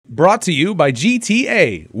Brought to you by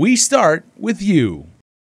GTA. We start with you.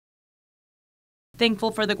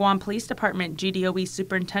 Thankful for the Guam Police Department, GDOE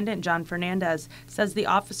Superintendent Jon Fernandez says the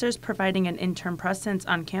officers providing an interim presence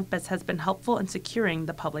on campus has been helpful in securing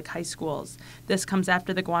the public high schools. This comes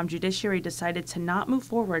after the Guam judiciary decided to not move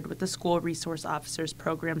forward with the School Resource Officers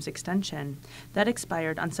Program's extension that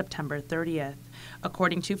expired on September 30th.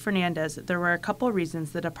 According to Fernandez, there were a couple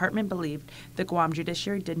reasons the department believed the Guam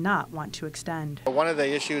judiciary did not want to extend. One of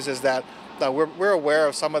the issues is that we're aware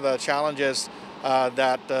of some of the challenges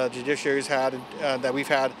that judiciaries had, that we've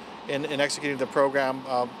had in executing the program.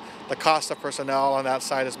 The cost of personnel on that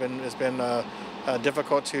side has been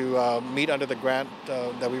difficult to meet under the grant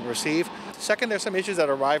that we receive. Second, there's some issues that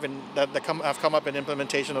have come up in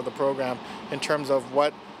implementation of the program in terms of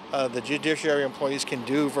what the judiciary employees can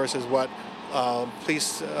do versus what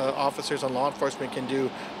police officers and law enforcement can do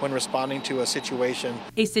when responding to a situation.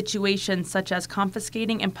 A situation such as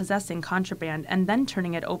confiscating and possessing contraband and then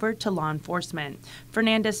turning it over to law enforcement.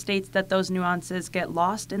 Fernandez states that those nuances get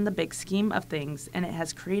lost in the big scheme of things, and it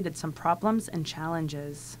has created some problems and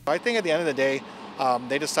challenges. I think at the end of the day,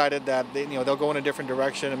 they decided that they'll go in a different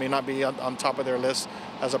direction. It may not be on top of their list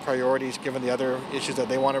as a priority given the other issues that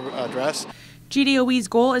they want to address. GDOE's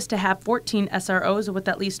goal is to have 14 SROs with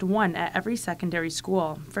at least one at every secondary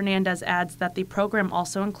school. Fernandez adds that the program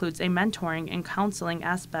also includes a mentoring and counseling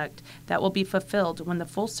aspect that will be fulfilled when the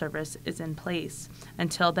full service is in place.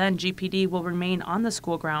 Until then, GPD will remain on the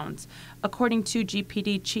school grounds. According to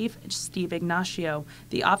GPD Chief Steve Ignacio,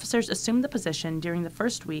 the officers assumed the position during the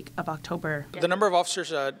first week of October. The number of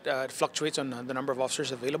officers fluctuates on the number of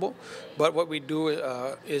officers available, but what we do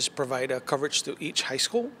is provide a coverage to each high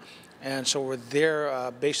school. And so we're there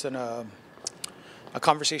based on a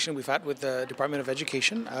conversation we've had with the Department of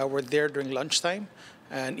Education. We're there during lunchtime,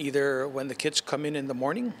 and either when the kids come in the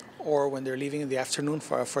morning or when they're leaving in the afternoon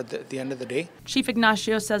for the end of the day. Chief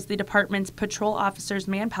Ignacio says the department's patrol officers'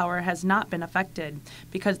 manpower has not been affected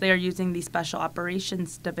because they are using the Special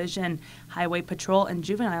Operations Division, Highway Patrol, and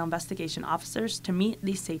Juvenile Investigation officers to meet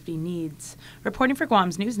these safety needs. Reporting for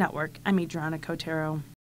Guam's News Network, I'm Adriana Cotero.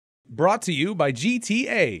 Brought to you by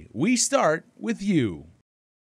GTA. We start with you.